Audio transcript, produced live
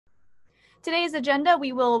Today's agenda,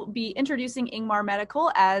 we will be introducing IngMar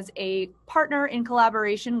Medical as a partner in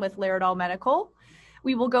collaboration with Laerdal Medical.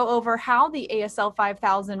 We will go over how the ASL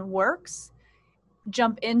 5000 works,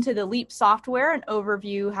 jump into the LEAP software and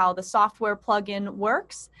overview how the software plugin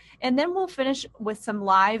works, and then we'll finish with some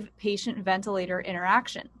live patient ventilator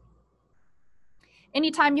interaction.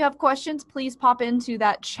 Anytime you have questions, please pop into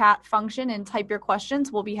that chat function and type your questions.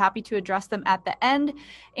 We'll be happy to address them at the end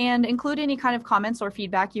and include any kind of comments or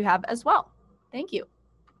feedback you have as well. Thank you.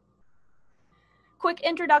 Quick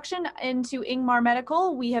introduction into IngMar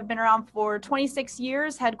Medical. We have been around for 26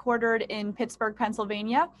 years, headquartered in Pittsburgh,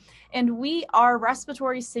 Pennsylvania, and we are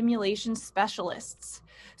respiratory simulation specialists.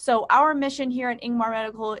 So our mission here at IngMar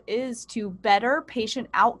Medical is to better patient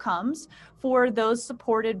outcomes for those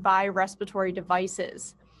supported by respiratory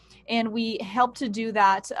devices. And we help to do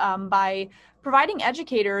that by providing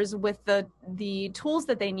educators with the tools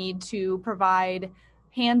that they need to provide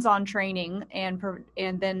hands-on training and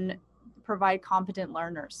then provide competent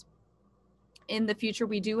learners. In the future,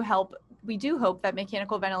 we do hope that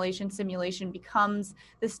mechanical ventilation simulation becomes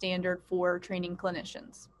the standard for training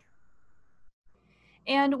clinicians.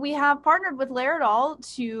 And we have partnered with Laerdal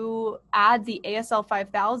to add the ASL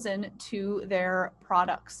 5000 to their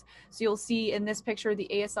products. So you'll see in this picture the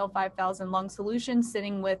ASL 5000 lung solution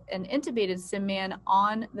sitting with an intubated sim man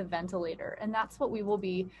on the ventilator. And that's what we will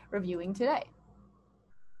be reviewing today.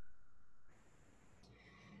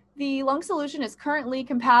 The lung solution is currently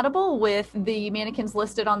compatible with the mannequins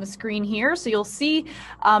listed on the screen here. So you'll see,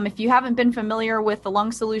 if you haven't been familiar with the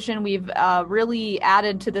lung solution, we've really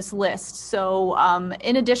added to this list. So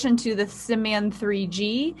in addition to the SimMan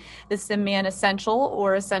 3G, the SimMan Essential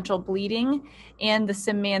or Essential Bleeding, and the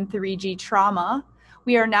SimMan 3G Trauma,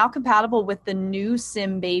 we are now compatible with the new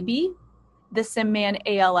Sim Baby, the SimMan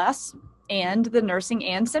ALS, and the Nursing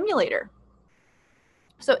and Simulator.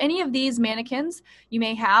 So any of these mannequins you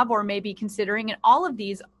may have or may be considering, and all of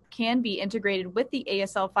these can be integrated with the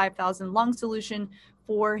ASL 5000 lung solution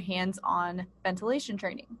for hands-on ventilation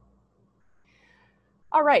training.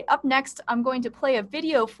 All right, up next, I'm going to play a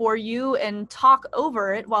video for you and talk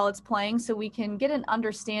over it while it's playing so we can get an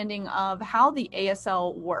understanding of how the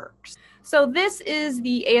ASL works. So this is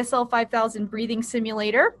the ASL 5000 breathing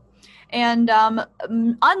simulator. And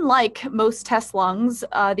unlike most test lungs, the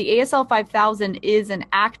ASL 5000 is an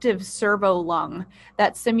active servo lung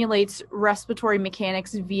that simulates respiratory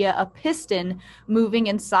mechanics via a piston moving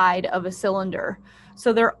inside of a cylinder.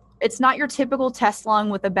 So it's not your typical test lung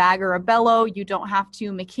with a bag or a bellow. You don't have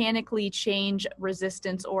to mechanically change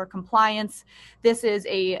resistance or compliance. This is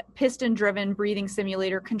a piston-driven breathing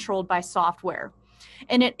simulator controlled by software.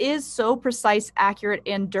 And it is so precise, accurate,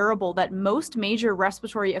 and durable that most major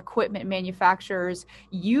respiratory equipment manufacturers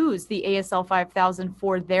use the ASL 5000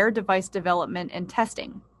 for their device development and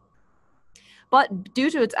testing. But due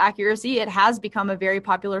to its accuracy, it has become a very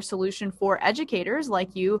popular solution for educators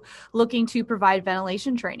like you looking to provide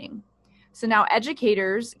ventilation training. So now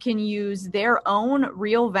educators can use their own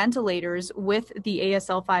real ventilators with the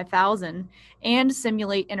ASL 5000 and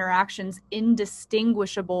simulate interactions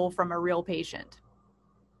indistinguishable from a real patient.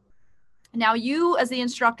 Now you, as the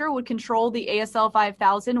instructor, would control the ASL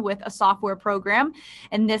 5000 with a software program,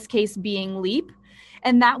 in this case being LEAP,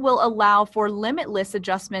 and that will allow for limitless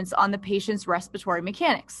adjustments on the patient's respiratory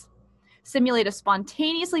mechanics. Simulate a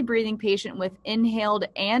spontaneously breathing patient with inhaled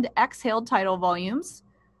and exhaled tidal volumes.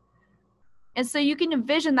 And so you can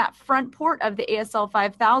envision that front port of the ASL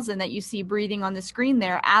 5000 that you see breathing on the screen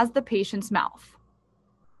there as the patient's mouth.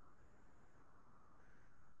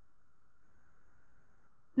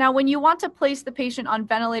 Now, when you want to place the patient on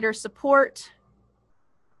ventilator support,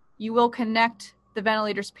 you will connect the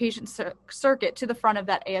ventilator's patient circuit to the front of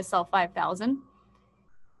that ASL 5000.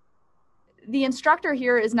 The instructor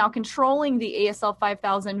here is now controlling the ASL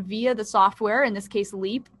 5000 via the software, in this case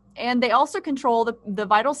LEAP, and they also control the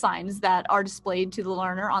vital signs that are displayed to the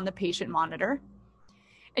learner on the patient monitor.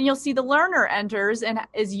 And you'll see the learner enters and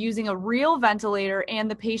is using a real ventilator and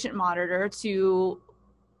the patient monitor to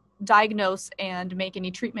diagnose and make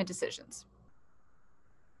any treatment decisions.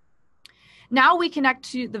 Now we connect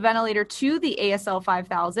to the ventilator to the ASL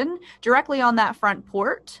 5000 directly on that front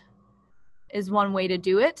port is one way to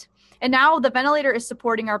do it. And now the ventilator is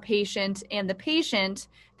supporting our patient, and the patient,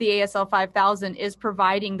 the ASL 5000, is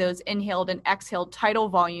providing those inhaled and exhaled tidal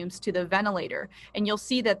volumes to the ventilator. And you'll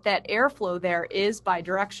see that that airflow there is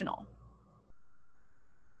bidirectional.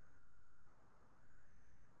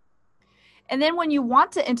 And then when you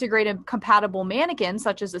want to integrate a compatible mannequin,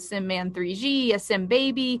 such as a SimMan 3G, a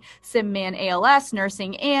SimBaby, SimMan ALS,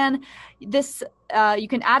 Nursing Ann, this you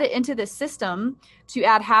can add it into this system to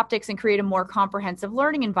add haptics and create a more comprehensive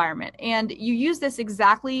learning environment. And you use this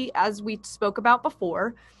exactly as we spoke about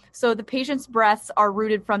before. So the patient's breaths are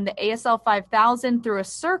routed from the ASL 5000 through a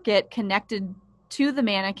circuit connected to the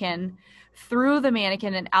mannequin, through the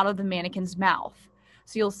mannequin, and out of the mannequin's mouth.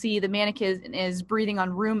 So you'll see the mannequin is breathing on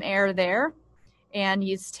room air there, and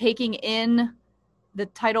he's taking in the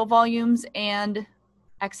tidal volumes and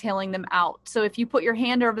exhaling them out. So if you put your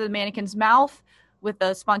hand over the mannequin's mouth with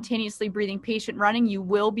a spontaneously breathing patient running, you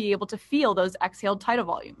will be able to feel those exhaled tidal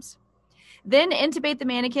volumes. Then intubate the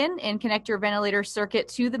mannequin and connect your ventilator circuit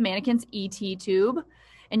to the mannequin's ET tube.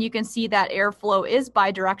 And you can see that airflow is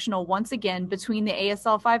bidirectional once again between the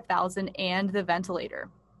ASL 5000 and the ventilator.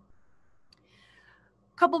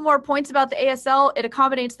 A couple more points about the ASL. It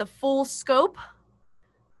accommodates the full scope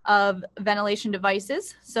of ventilation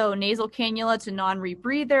devices. So nasal cannula to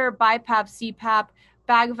non-rebreather, BiPAP, CPAP,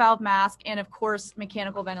 bag valve mask, and of course,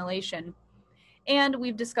 mechanical ventilation. And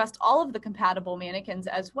we've discussed all of the compatible mannequins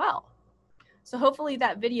as well. So hopefully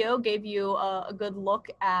that video gave you a good look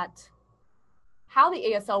at how the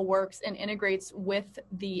ASL works and integrates with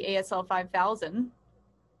the ASL 5000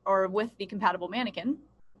 or with the compatible mannequin.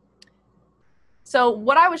 So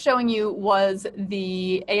what I was showing you was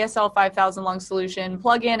the ASL 5000 lung solution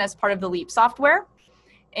plugin as part of the LEAP software.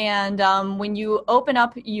 And when you open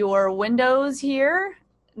up your windows here,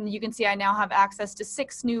 you can see I now have access to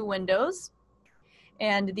 6 new windows.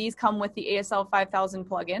 And these come with the ASL 5000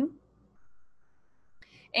 plugin.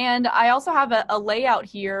 And I also have a layout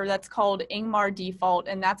here that's called IngMar Default,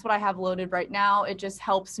 and that's what I have loaded right now. It just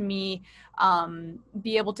helps me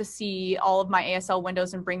be able to see all of my ASL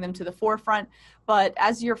windows and bring them to the forefront. But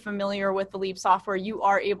as you're familiar with the LEAP software, you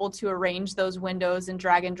are able to arrange those windows and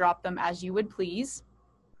drag and drop them as you would please.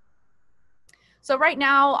 So right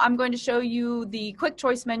now, I'm going to show you the quick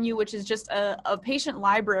choice menu, which is just a patient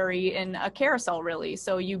library in a carousel, really.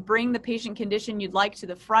 So you bring the patient condition you'd like to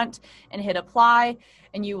the front and hit apply,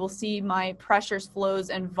 and you will see my pressures, flows,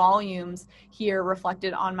 and volumes here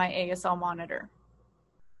reflected on my ASL monitor.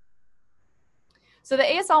 So the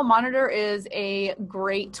ASL monitor is a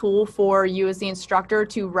great tool for you as the instructor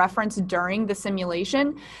to reference during the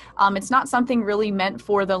simulation. It's not something really meant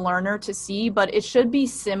for the learner to see, but it should be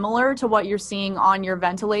similar to what you're seeing on your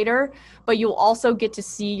ventilator. But you'll also get to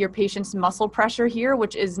see your patient's muscle pressure here,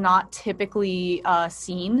 which is not typically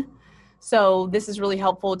seen. So this is really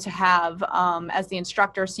helpful to have as the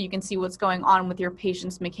instructor so you can see what's going on with your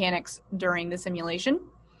patient's mechanics during the simulation.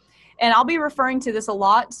 And I'll be referring to this a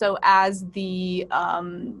lot. So as the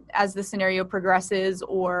scenario progresses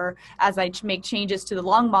or as I make changes to the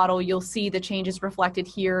lung model, you'll see the changes reflected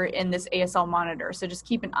here in this ASL monitor. So just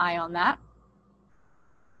keep an eye on that.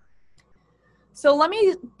 So let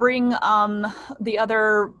me bring the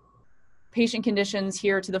other patient conditions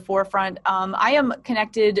here to the forefront. I am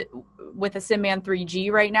connected with a SimMan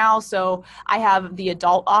 3G right now. So I have the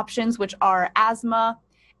adult options, which are asthma,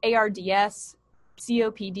 ARDS,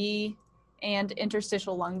 COPD, and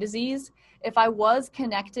interstitial lung disease. If I was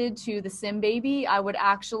connected to the SimBaby, I would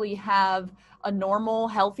actually have a normal,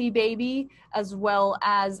 healthy baby, as well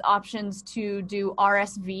as options to do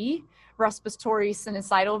RSV, respiratory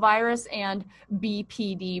sinusitis virus, and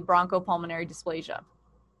BPD, bronchopulmonary dysplasia.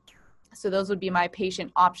 So those would be my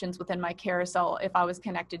patient options within my carousel if I was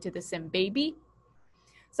connected to the SimBaby.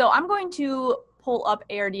 So I'm going to pull up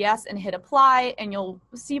ARDS and hit apply, and you'll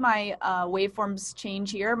see my waveforms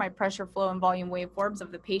change here, my pressure, flow, and volume waveforms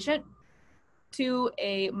of the patient to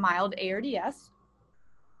a mild ARDS.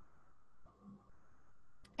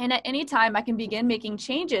 And at any time, I can begin making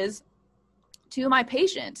changes to my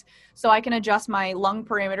patient. So I can adjust my lung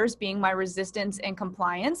parameters, being my resistance and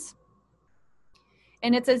compliance.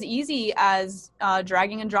 And it's as easy as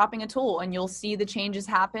dragging and dropping a tool, and you'll see the changes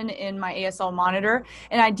happen in my ASL monitor.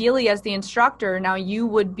 And ideally, as the instructor, now you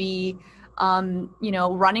would be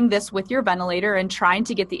running this with your ventilator and trying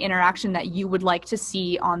to get the interaction that you would like to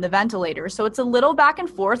see on the ventilator. So it's a little back and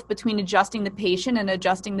forth between adjusting the patient and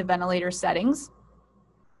adjusting the ventilator settings.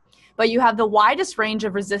 But you have the widest range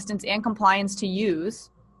of resistance and compliance to use.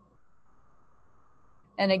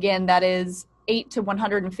 And again, that is 8 to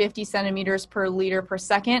 150 centimeters per liter per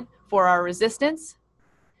second for our resistance.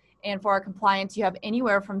 And for our compliance, you have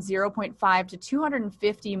anywhere from 0.5 to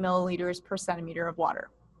 250 milliliters per centimeter of water.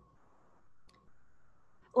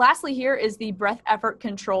 Lastly, here is the breath effort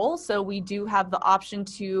control. So we do have the option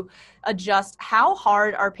to adjust how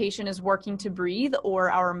hard our patient is working to breathe,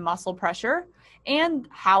 or our muscle pressure, and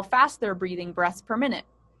how fast they're breathing breaths per minute.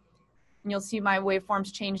 And you'll see my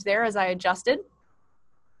waveforms change there as I adjusted.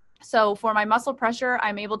 So for my muscle pressure,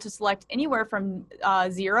 I'm able to select anywhere from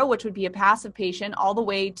 0, which would be a passive patient, all the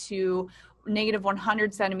way to negative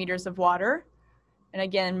 100 centimeters of water. And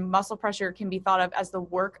again, muscle pressure can be thought of as the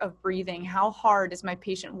work of breathing. How hard is my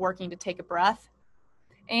patient working to take a breath?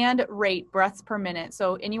 And rate, breaths per minute.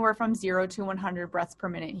 So anywhere from 0 to 100 breaths per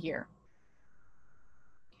minute here.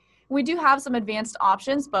 We do have some advanced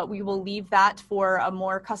options, but we will leave that for a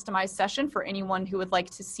more customized session for anyone who would like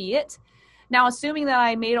to see it. Now, assuming that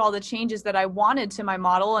I made all the changes that I wanted to my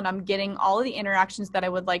model and I'm getting all of the interactions that I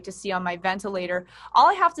would like to see on my ventilator, all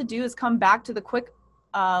I have to do is come back to the quick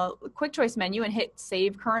choice menu and hit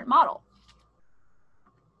Save Current Model.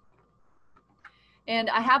 And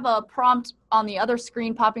I have a prompt on the other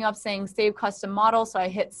screen popping up saying Save Custom Model, so I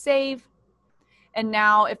hit Save. And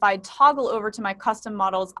now if I toggle over to my custom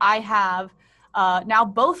models, I have now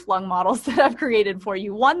both lung models that I've created for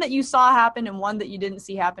you. One that you saw happen and one that you didn't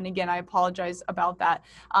see happen. Again, I apologize about that.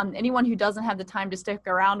 Anyone who doesn't have the time to stick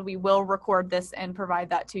around, we will record this and provide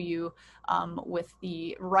that to you with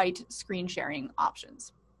the right screen sharing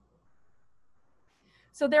options.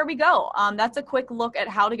 So there we go. That's a quick look at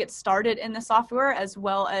how to get started in the software as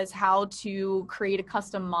well as how to create a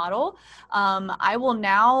custom model. I will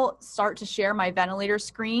now start to share my ventilator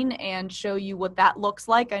screen and show you what that looks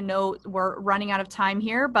like. I know we're running out of time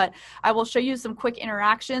here, but I will show you some quick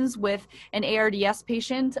interactions with an ARDS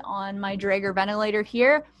patient on my Draeger ventilator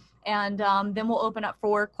here, and then we'll open up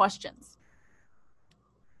for questions.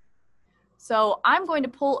 So I'm going to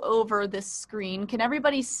pull over this screen. Can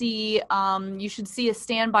everybody see, you should see a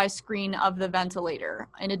standby screen of the ventilator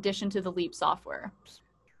in addition to the LEAP software.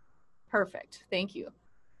 Perfect, thank you.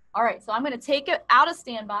 All right, so I'm gonna take it out of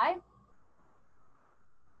standby.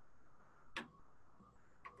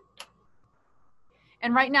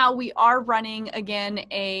 And right now we are running, again,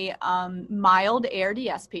 a mild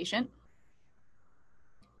ARDS patient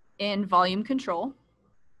in volume control.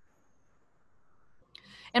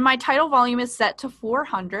 And my tidal volume is set to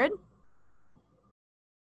 400.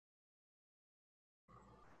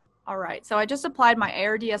 All right, so I just applied my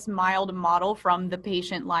ARDS mild model from the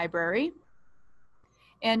patient library.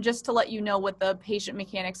 And just to let you know what the patient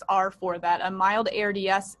mechanics are for that, a mild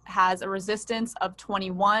ARDS has a resistance of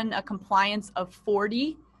 21, a compliance of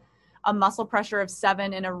 40, a muscle pressure of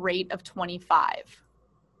 7, and a rate of 25.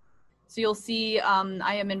 So you'll see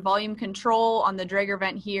I am in volume control on the Draeger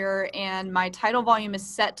vent here, and my tidal volume is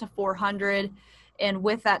set to 400. And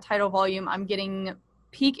with that tidal volume, I'm getting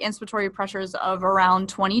peak inspiratory pressures of around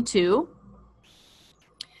 22.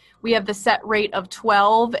 We have the set rate of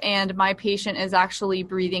 12, and my patient is actually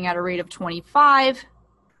breathing at a rate of 25.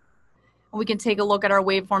 We can take a look at our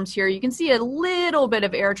waveforms here. You can see a little bit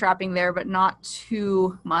of air trapping there, but not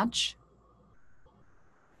too much.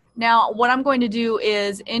 Now, what I'm going to do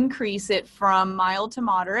is increase it from mild to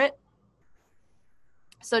moderate.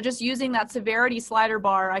 So just using that severity slider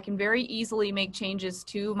bar, I can very easily make changes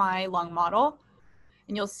to my lung model.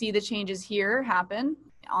 And you'll see the changes here happen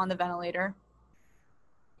on the ventilator.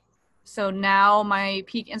 So now my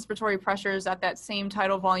peak inspiratory pressures at that same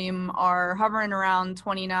tidal volume are hovering around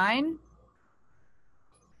 29.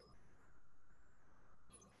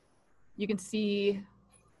 You can see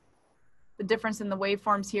the difference in the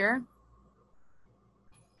waveforms here.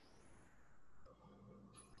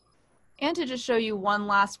 And to just show you one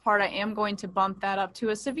last part, I am going to bump that up to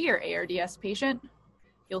a severe ARDS patient.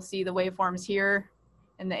 You'll see the waveforms here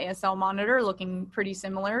in the ASL monitor looking pretty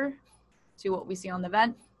similar to what we see on the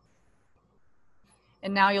vent.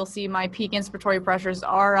 And now you'll see my peak inspiratory pressures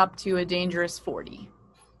are up to a dangerous 40.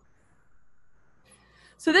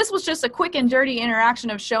 So this was just a quick and dirty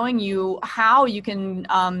interaction of showing you how you can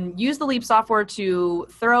use the LEAP software to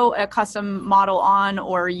throw a custom model on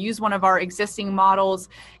or use one of our existing models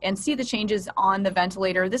and see the changes on the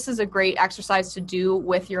ventilator. This is a great exercise to do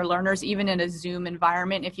with your learners, even in a Zoom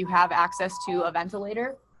environment, if you have access to a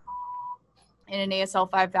ventilator in an ASL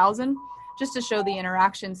 5000, just to show the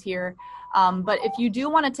interactions here. But if you do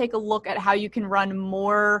want to take a look at how you can run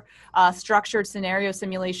more structured scenario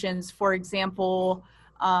simulations, for example,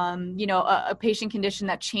 you know, a patient condition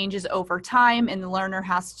that changes over time and the learner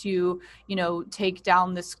has to, you know, take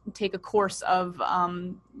a course of,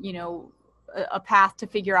 you know, a path to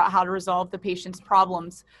figure out how to resolve the patient's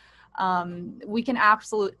problems. We can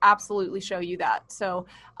absolutely show you that. So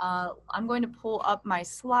I'm going to pull up my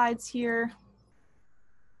slides here.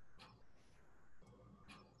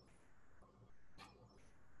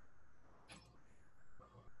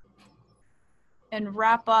 And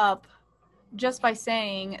wrap up just by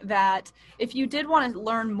saying that if you did want to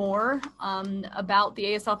learn more about the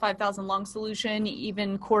ASL 5000 lung solution,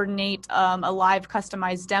 even coordinate a live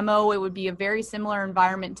customized demo, it would be a very similar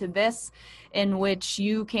environment to this, in which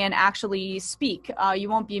you can actually speak. You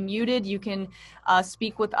won't be muted. You can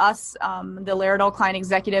speak with us, the Laerdal client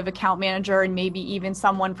executive, account manager, and maybe even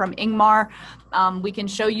someone from IngMar. We can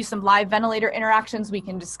show you some live ventilator interactions. We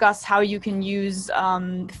can discuss how you can use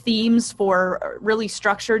themes for really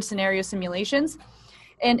structured scenario simulations.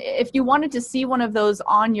 And if you wanted to see one of those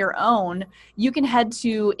on your own, you can head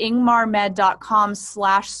to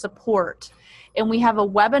ingmarmed.com/support. And we have a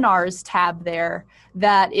webinars tab there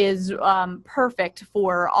that is perfect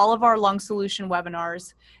for all of our lung solution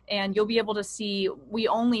webinars. And you'll be able to see, we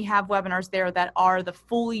only have webinars there that are the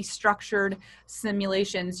fully structured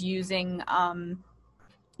simulations using a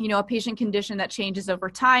patient condition that changes over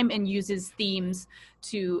time and uses themes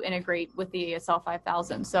to integrate with the ASL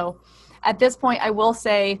 5000. So at this point, I will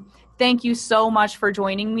say thank you so much for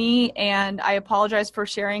joining me, and I apologize for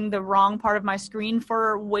sharing the wrong part of my screen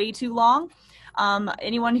for way too long.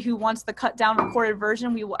 Anyone who wants the cut down recorded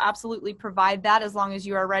version, we will absolutely provide that as long as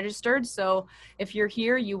you are registered. So if you're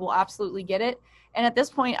here, you will absolutely get it. And at this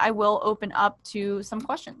point, I will open up to some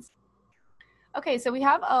questions. Okay, so we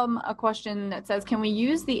have a question that says, can we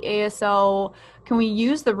use the real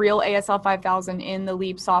ASL 5000 in the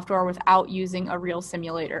LEAP software without using a real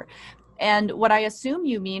simulator? And what I assume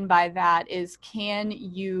you mean by that is, can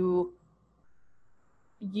you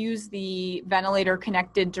use the ventilator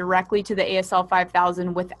connected directly to the ASL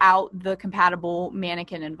 5000 without the compatible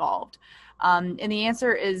mannequin involved? And the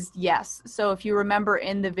answer is yes. So if you remember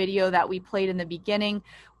in the video that we played in the beginning,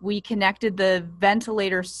 we connected the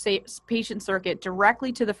ventilator patient circuit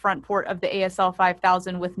directly to the front port of the ASL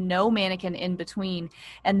 5000 with no mannequin in between.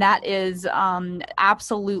 And that is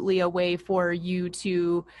absolutely a way for you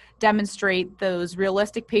to demonstrate those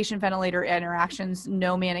realistic patient ventilator interactions,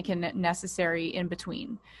 no mannequin necessary in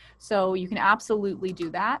between. So you can absolutely do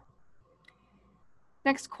that.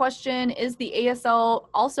 Next question, is the ASL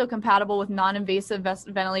also compatible with non-invasive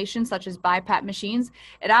ventilation such as BiPAP machines?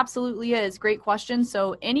 It absolutely is. Great question.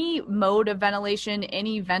 So any mode of ventilation,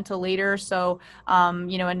 any ventilator, so a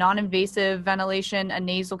non-invasive ventilation, a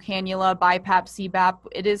nasal cannula, BiPAP, CBAP,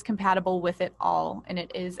 it is compatible with it all, and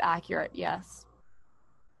it is accurate, yes.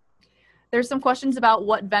 There's some questions about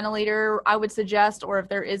what ventilator I would suggest, or if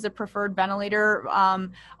there is a preferred ventilator.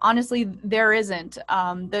 Honestly, there isn't.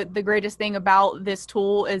 The greatest thing about this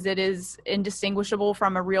tool is it is indistinguishable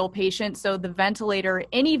from a real patient. So the ventilator,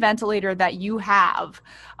 any ventilator that you have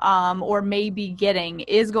or may be getting,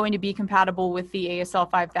 is going to be compatible with the ASL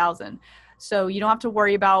 5000. So you don't have to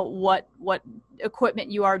worry about what equipment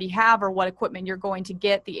you already have or what equipment you're going to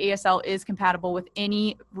get. The ASL is compatible with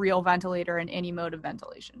any real ventilator and any mode of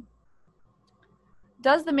ventilation.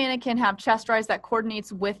 Does the mannequin have chest rise that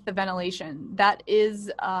coordinates with the ventilation? That is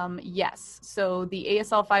yes. So the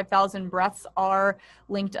ASL 5000 breaths are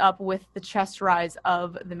linked up with the chest rise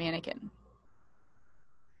of the mannequin.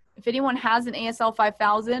 If anyone has an ASL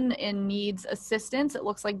 5000 and needs assistance, it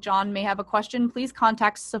looks like John may have a question, please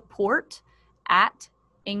contact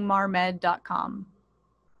support@ingmarmed.com.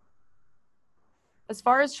 As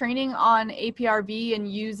far as training on APRV and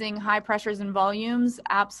using high pressures and volumes,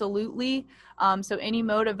 absolutely. So any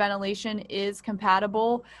mode of ventilation is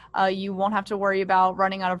compatible. You won't have to worry about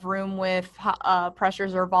running out of room with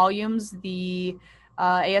pressures or volumes. The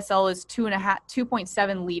ASL is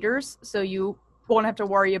 2.7 liters, so you won't have to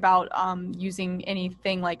worry about using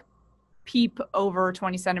anything like PEEP over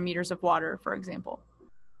 20 centimeters of water, for example.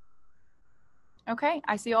 Okay,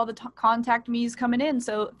 I see all the contact me's coming in.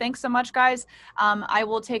 So thanks so much, guys. I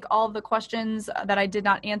will take all of the questions that I did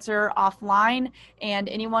not answer offline, and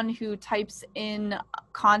anyone who types in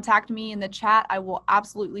contact me in the chat, I will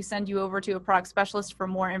absolutely send you over to a product specialist for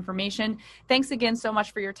more information. Thanks again so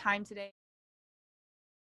much for your time today.